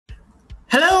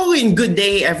and good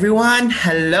day, everyone.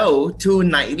 Hello to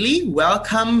Nightly.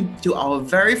 Welcome to our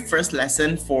very first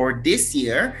lesson for this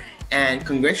year. And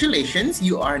congratulations,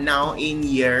 you are now in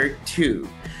year 2.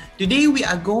 Today, we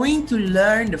are going to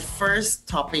learn the first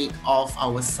topic of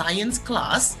our science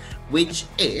class, which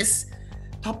is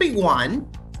topic 1,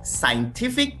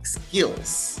 scientific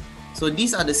skills. So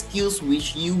these are the skills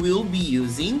which you will be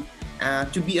using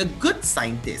to be a good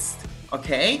scientist.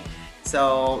 Okay?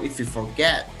 So if you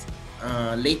forget,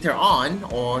 later on,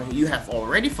 or you have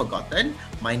already forgotten,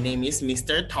 my name is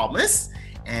Mr. Thomas,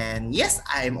 and yes,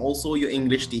 I am also your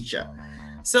English teacher.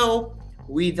 So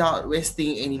without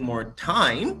wasting any more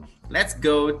time, let's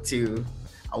go to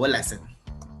our lesson.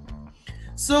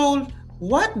 So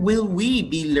what will we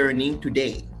be learning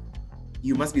today?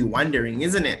 You must be wondering,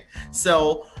 isn't it?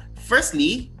 So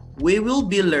firstly, we will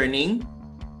be learning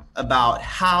about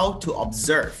how to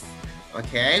observe.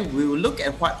 Okay, we will look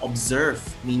at what observe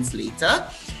means later.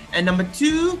 And number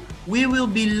 2, we will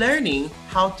be learning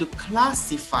how to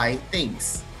classify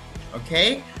things.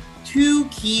 Okay, 2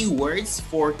 key words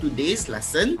for today's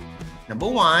lesson. Number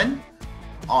 1,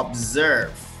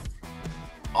 observe.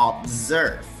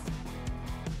 Observe.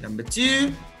 Number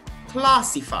 2,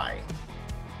 classify.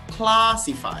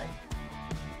 Classify.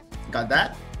 Got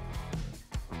that?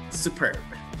 Superb.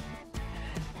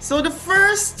 So the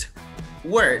first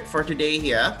word for today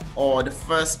here, or the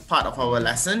first part of our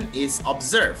lesson, is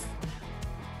observe.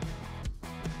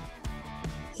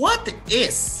 What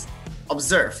is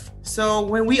observe? So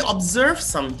when we observe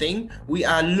something, we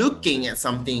are looking at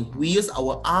something. We use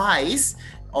our eyes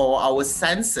or our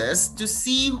senses to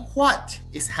see what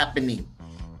is happening.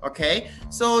 Okay,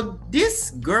 so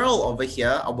this girl over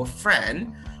here, our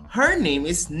friend, her name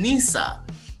is Nisa.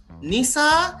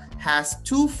 Nisa has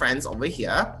 2 friends over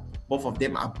here. Both of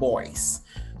them are boys.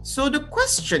 So the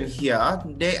question here,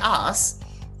 they ask,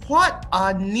 what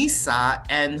are Nisa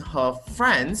and her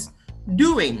friends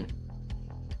doing?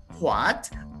 What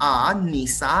are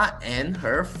Nisa and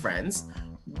her friends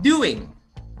doing?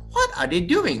 What are they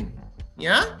doing?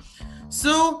 Yeah?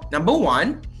 So number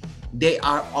 1, they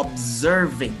are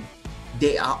observing.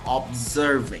 They are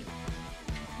observing.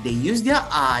 They use their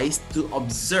eyes to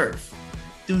observe,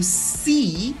 to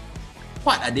see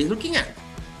what are they looking at.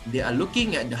 They are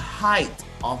looking at the height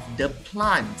of the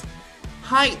plant.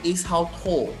 Height is how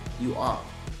tall you are.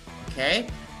 Okay?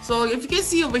 So if you can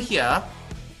see over here,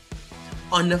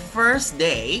 on the first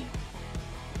day,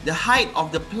 the height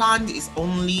of the plant is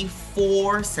only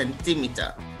 4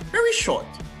 centimeter. Very short.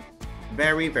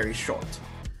 Very, very short.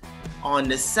 On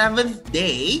the 7th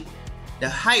day, the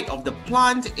height of the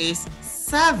plant is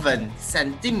 7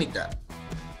 centimeter.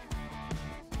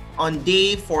 On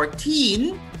day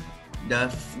 14,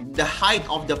 the height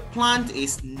of the plant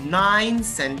is 9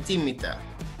 centimeter.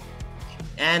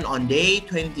 And on day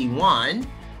 21,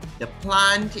 the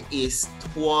plant is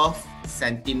 12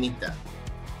 centimeter.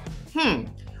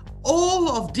 All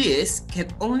of this can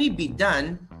only be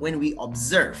done when we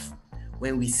observe,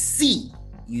 when we see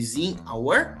using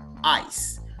our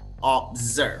eyes.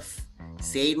 Observe.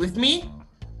 Say it with me.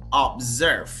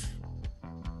 Observe.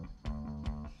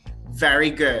 Very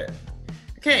good.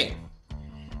 Okay.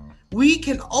 We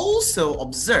can also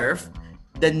observe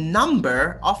the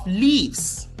number of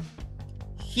leaves.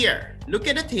 Here, look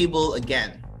at the table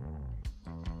again.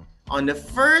 On the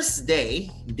first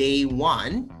day, day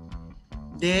 1,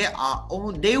 there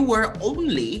were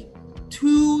only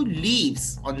 2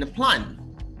 leaves on the plant,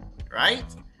 right?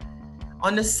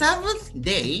 On the 7th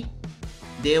day,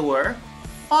 there were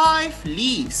 5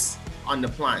 leaves on the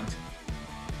plant.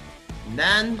 And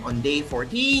then on day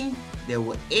 14, there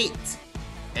were 8.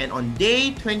 And on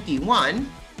day 21,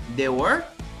 there were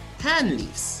 10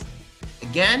 leaves.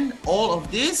 Again, all of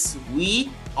this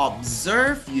we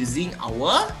observe using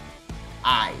our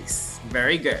eyes.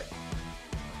 Very good.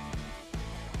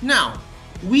 Now,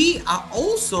 we are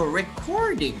also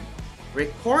recording.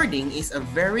 Recording is a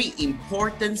very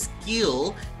important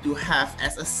skill to have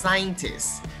as a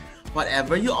scientist.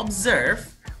 Whatever you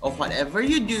observe or whatever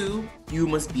you do, you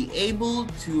must be able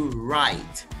to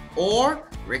write or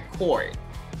record.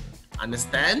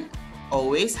 Understand?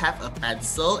 Always have a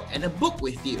pencil and a book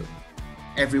with you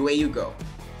everywhere you go.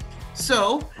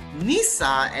 So,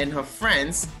 Nisa and her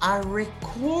friends are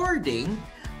recording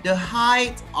the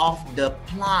height of the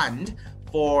plant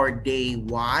for day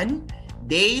 1,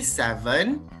 day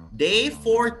 7, day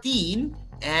 14,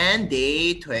 and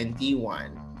day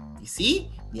 21. You see?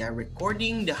 They are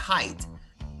recording the height.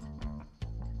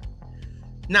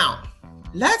 Now,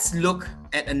 let's look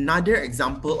at another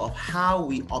example of how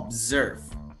we observe.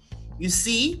 You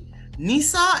see,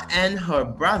 Nisa and her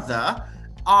brother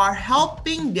are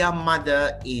helping their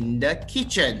mother in the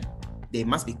kitchen. They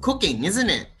must be cooking, isn't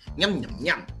it? Yum, yum,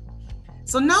 yum.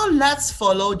 So now let's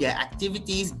follow their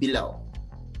activities below.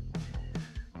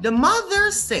 The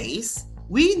mother says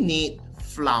we need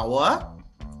flour,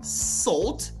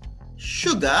 salt,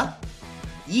 sugar,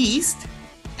 yeast,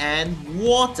 and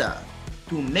water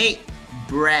to make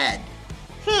bread.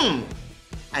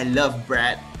 I love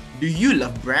bread. Do you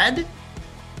love bread?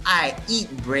 I eat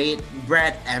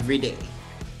bread every day.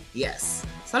 Yes.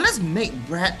 So let's make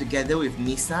bread together with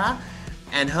Nisa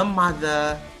and her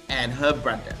mother and her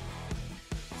brother.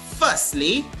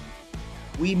 Firstly,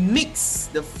 we mix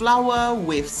the flour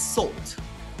with salt,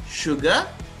 sugar,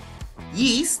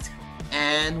 yeast,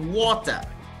 and water.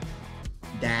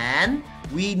 Then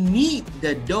we knead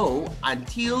the dough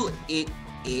until it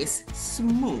is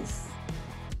smooth.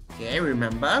 Okay,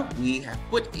 remember we have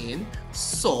put in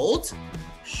salt,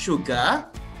 sugar,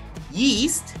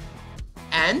 yeast,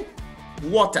 and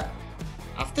water.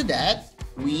 After that,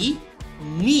 we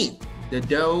knead the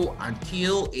dough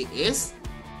until it is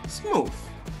smooth.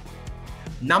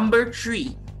 Number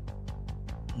 3.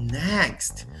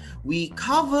 Next, we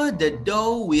cover the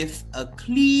dough with a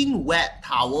clean wet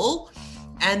towel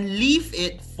and leave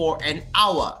it for an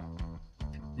hour.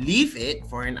 Leave it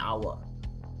for an hour.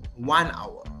 1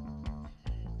 hour.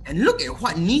 And look at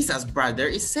what Nisa's brother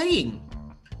is saying.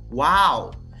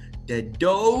 Wow, the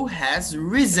dough has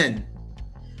risen.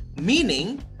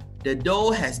 Meaning, the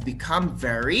dough has become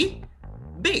very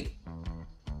big.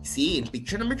 See, in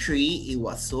picture number 3, it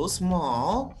was so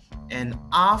small. And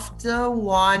after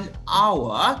 1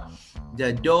 hour,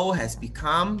 the dough has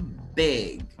become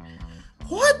big.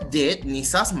 What did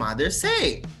Nisa's mother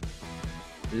say?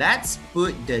 Let's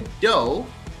put the dough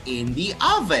in the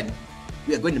oven.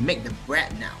 We are going to make the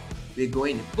bread now. We're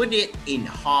going to put it in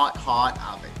hot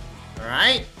oven.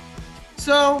 Alright?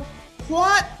 So,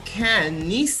 what can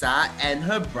Nisa and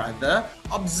her brother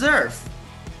observe?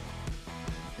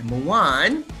 Number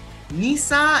 1,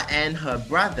 Nisa and her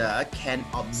brother can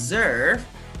observe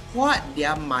what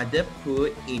their mother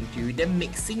put into the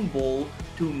mixing bowl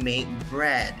to make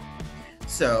bread.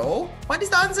 So, what is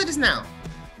the answer just now?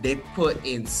 They put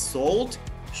in salt,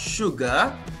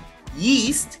 sugar,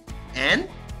 yeast, and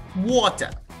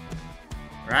water.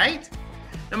 Right?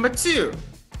 Number 2,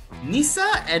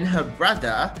 Nisa and her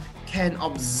brother can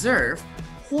observe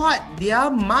what their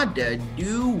mother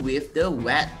do with the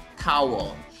wet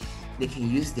towel. They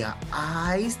can use their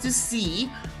eyes to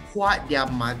see what their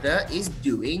mother is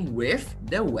doing with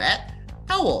the wet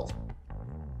towel.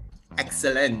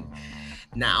 Excellent.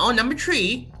 Now, number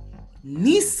 3,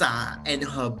 Nisa and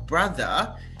her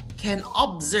brother can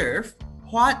observe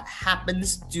what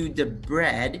happens to the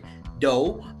bread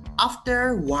dough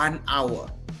after 1 hour.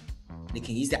 They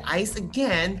can use their eyes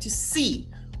again to see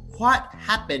what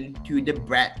happened to the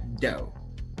bread dough.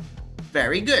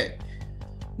 Very good.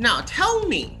 Now tell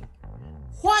me,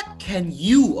 what can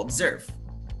you observe?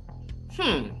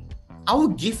 I will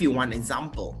give you one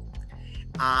example.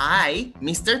 I,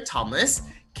 Mr. Thomas,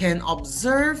 can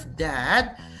observe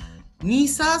that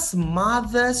Nisa's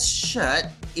mother's shirt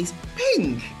is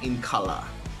pink in color.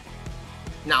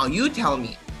 Now you tell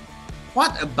me,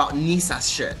 what about Nisa's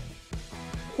shirt?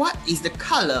 What is the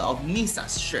color of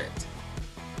Nisa's shirt?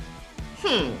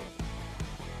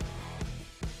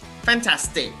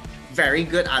 Fantastic. Very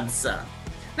good answer.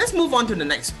 Let's move on to the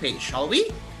next page, shall we?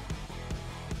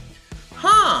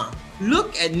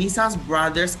 Look at Nisa's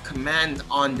brother's comment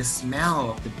on the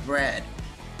smell of the bread.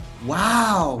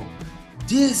 Wow,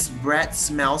 this bread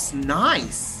smells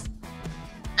nice.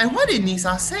 And what did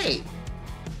Nisa say?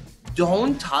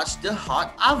 Don't touch the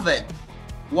hot oven.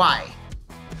 Why?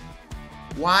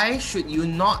 Why should you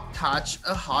not touch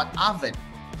a hot oven?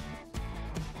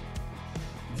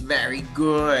 Very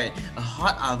good. A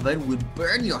hot oven would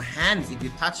burn your hands if you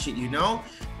touch it, you know?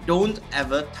 Don't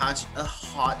ever touch a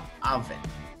hot oven.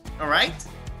 Alright?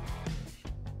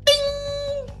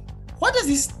 Ding! What does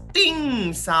this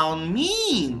ding sound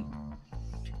mean?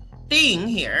 Ding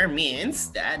here means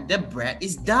that the bread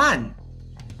is done.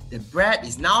 The bread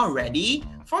is now ready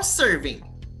for serving.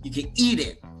 You can eat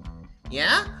it.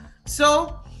 Yeah?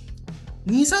 So,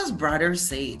 Nisa's brother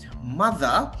said,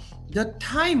 Mother, the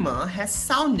timer has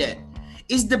sounded.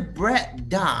 Is the bread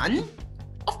done?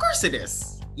 Of course it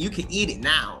is. You can eat it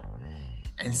now.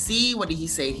 And see, what did he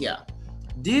say here?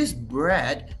 This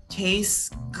bread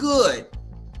tastes good.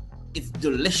 It's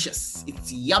delicious.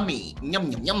 It's yummy.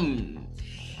 Yum, yum, yum.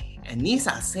 And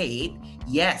Nisa said,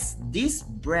 yes, this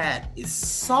bread is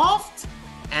soft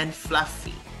and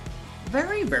fluffy.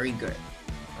 Very, very good.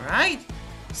 Alright?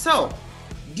 So,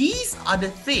 these are the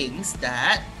things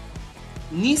that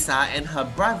Nisa and her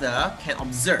brother can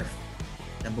observe.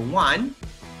 Number one,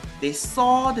 they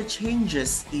saw the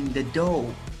changes in the dough.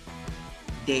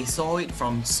 They saw it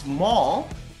from small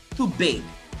to big.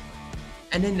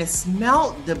 And then they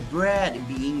smelled the bread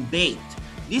being baked.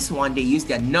 This one, they use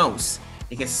their nose.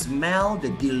 They can smell the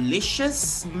delicious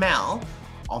smell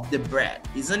of the bread,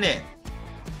 isn't it?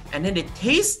 And then they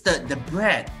tasted the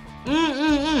bread.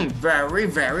 Very,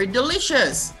 very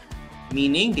delicious.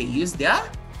 Meaning they use their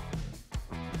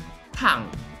tongue.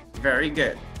 Very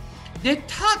good. They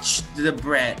touched the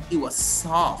bread. It was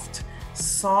soft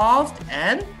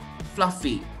and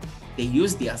fluffy. They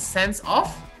used their sense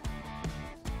of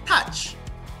touch.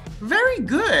 Very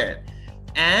good.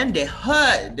 And they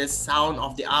heard the sound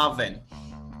of the oven.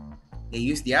 They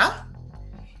used their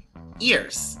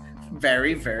ears.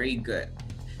 Very, very good.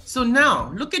 So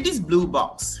now, look at this blue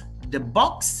box. The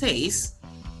box says,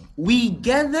 we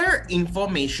gather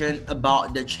information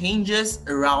about the changes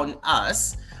around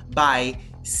us by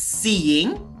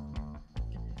seeing,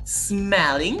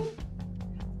 smelling,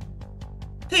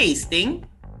 tasting,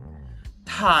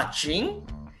 touching,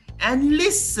 and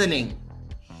listening.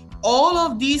 All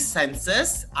of these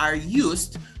senses are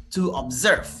used to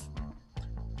observe.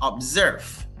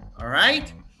 Observe, all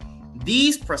right?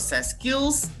 These process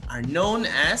skills are known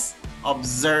as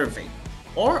observing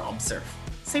or observe.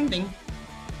 Same thing.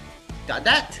 Got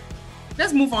that?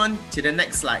 Let's move on to the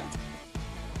next slide.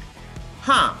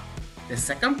 The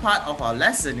second part of our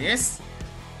lesson is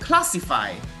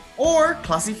classify or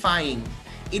classifying.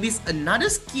 It is another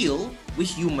skill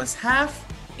which you must have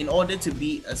in order to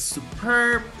be a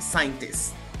superb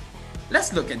scientist.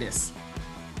 Let's look at this.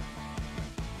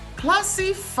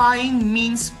 Classifying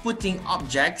means putting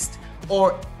objects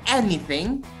or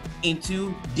anything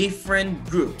into different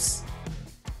groups.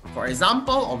 For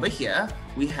example, over here,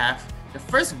 we have the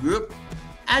first group,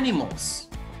 animals.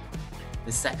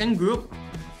 The second group,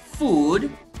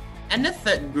 food. And the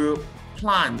third group,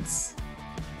 plants.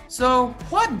 So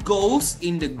what goes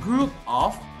in the group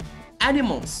of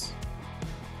animals?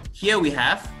 Here we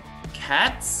have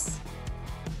cats,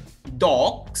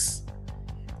 dogs,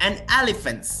 and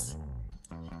elephants.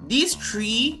 These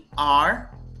three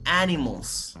are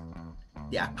animals.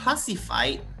 They are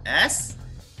classified as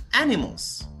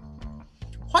animals.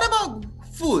 What about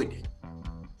food?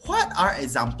 What are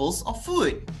examples of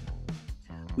food?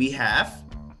 We have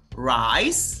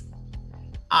rice,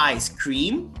 ice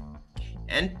cream,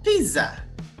 and pizza.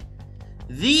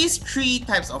 These three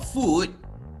types of food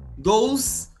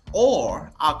goes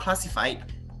or are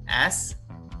classified as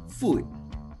food.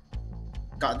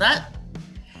 Got that?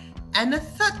 And the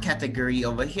third category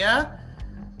over here,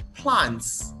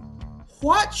 plants.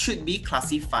 What should be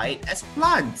classified as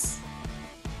plants?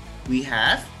 We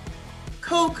have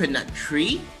coconut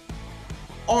tree,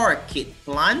 orchid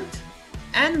plant,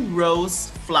 and rose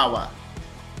flower.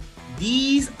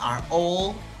 These are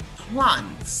all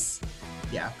plants.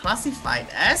 They are classified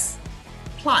as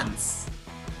plants.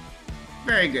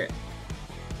 Very good.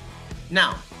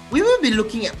 Now, we will be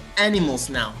looking at animals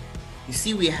now. You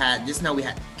see, just now we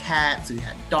had cats, we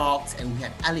had dogs, and we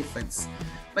had elephants.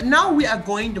 But now we are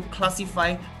going to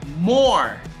classify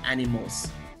more animals.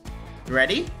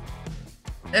 Ready?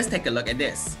 Let's take a look at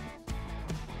this.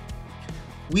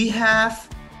 We have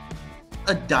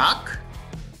a duck,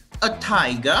 a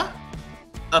tiger,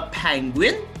 a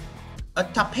penguin, a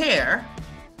tapir,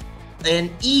 an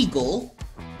eagle,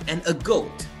 and a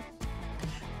goat.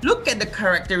 Look at the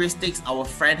characteristics our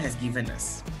friend has given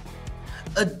us.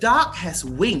 A duck has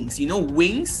wings. You know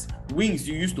wings? Wings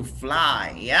you use to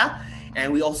fly, yeah?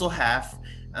 And we also have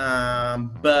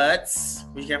birds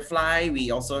which can fly.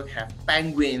 We also have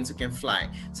penguins who can fly.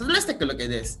 So let's take a look at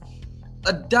this.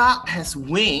 A duck has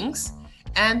wings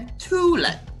and 2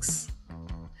 legs.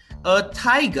 A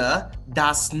tiger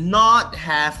does not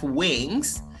have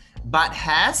wings but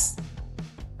has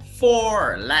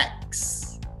 4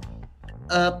 legs.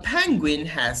 A penguin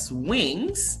has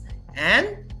wings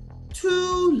and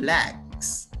 2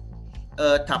 legs.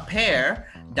 A tapir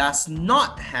does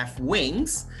not have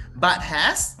wings but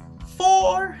has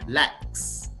 4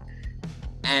 legs.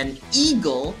 An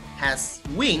eagle has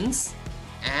wings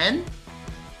and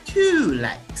 2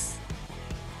 legs.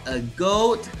 A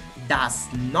goat does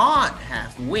not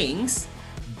have wings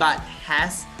but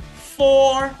has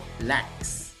 4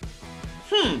 legs.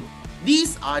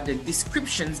 These are the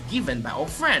descriptions given by our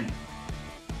friend.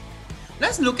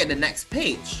 Let's look at the next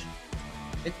page.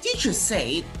 The teacher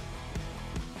said,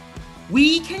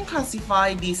 we can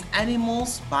classify these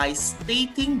animals by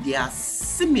stating their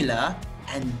similar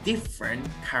and different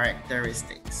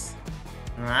characteristics.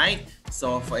 Alright,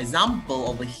 so for example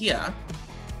over here,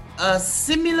 A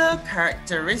similar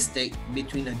characteristic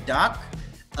between a duck,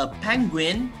 a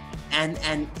penguin, and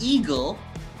an eagle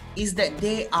is that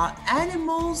they are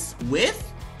animals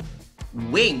with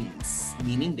wings,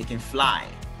 meaning they can fly.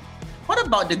 What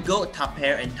about the goat,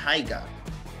 tapir, and tiger?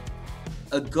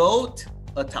 A goat,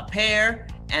 a tapir,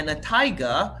 and a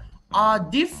tiger are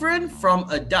different from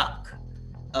a duck,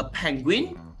 a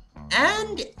penguin,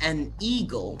 and an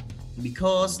eagle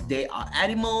because they are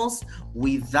animals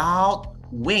without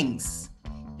wings.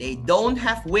 They don't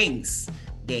have wings.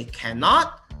 They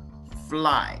cannot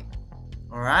fly.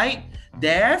 All right?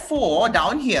 Therefore,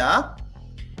 down here,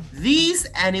 these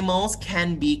animals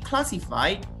can be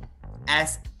classified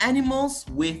as animals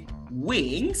with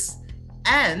wings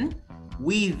and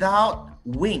without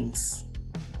wings.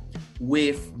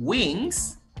 With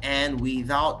wings and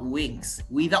without wings.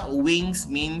 Without wings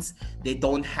means they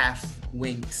don't have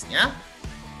wings, yeah?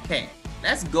 Okay,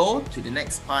 let's go to the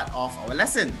next part of our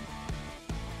lesson.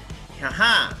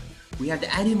 Haha, we have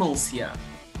the animals here.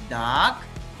 Duck,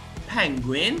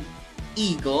 penguin,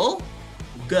 eagle,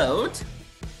 goat,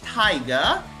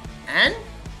 tiger, and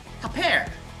tapir.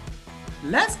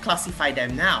 Let's classify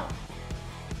them now.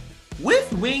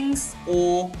 With wings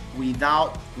or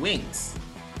without wings?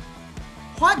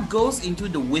 What goes into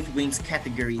the with wings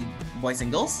category, boys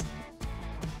and girls?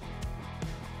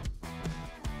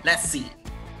 Let's see.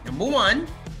 Number 1,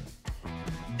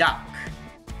 duck.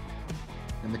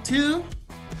 Number 2,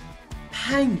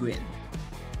 penguin.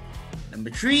 Number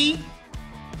 3,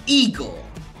 eagle.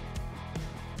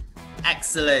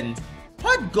 Excellent.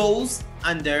 What goes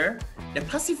under the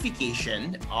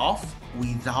classification of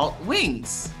without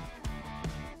wings?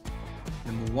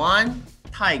 Number 1,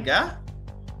 tiger.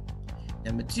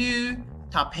 Number 2,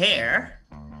 tapir.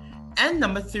 And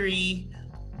number 3,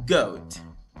 goat.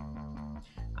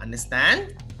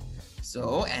 Understand?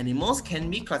 So animals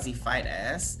can be classified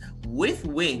as with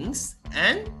wings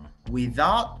and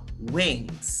without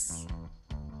wings.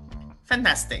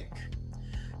 Fantastic.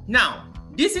 Now,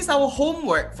 this is our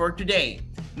homework for today.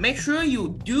 Make sure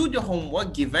you do the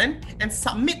homework given and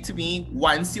submit to me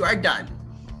once you are done.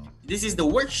 This is the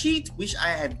worksheet which I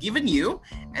have given you,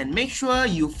 and make sure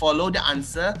you follow the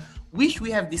answer which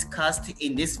we have discussed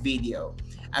in this video.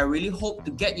 I really hope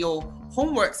to get your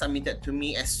homework submitted to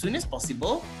me as soon as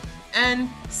possible, and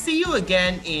see you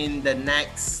again in the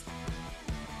next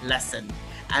lesson.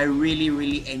 I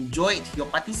really enjoyed your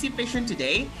participation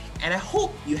today, and I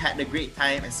hope you had a great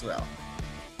time as well.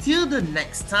 Till the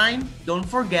next time, don't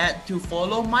forget to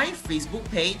follow my Facebook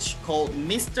page called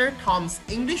Mr. Tom's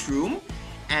English Room,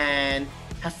 and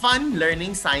have fun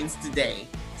learning science today.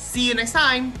 See you next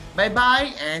time. Bye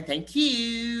bye and thank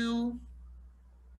you.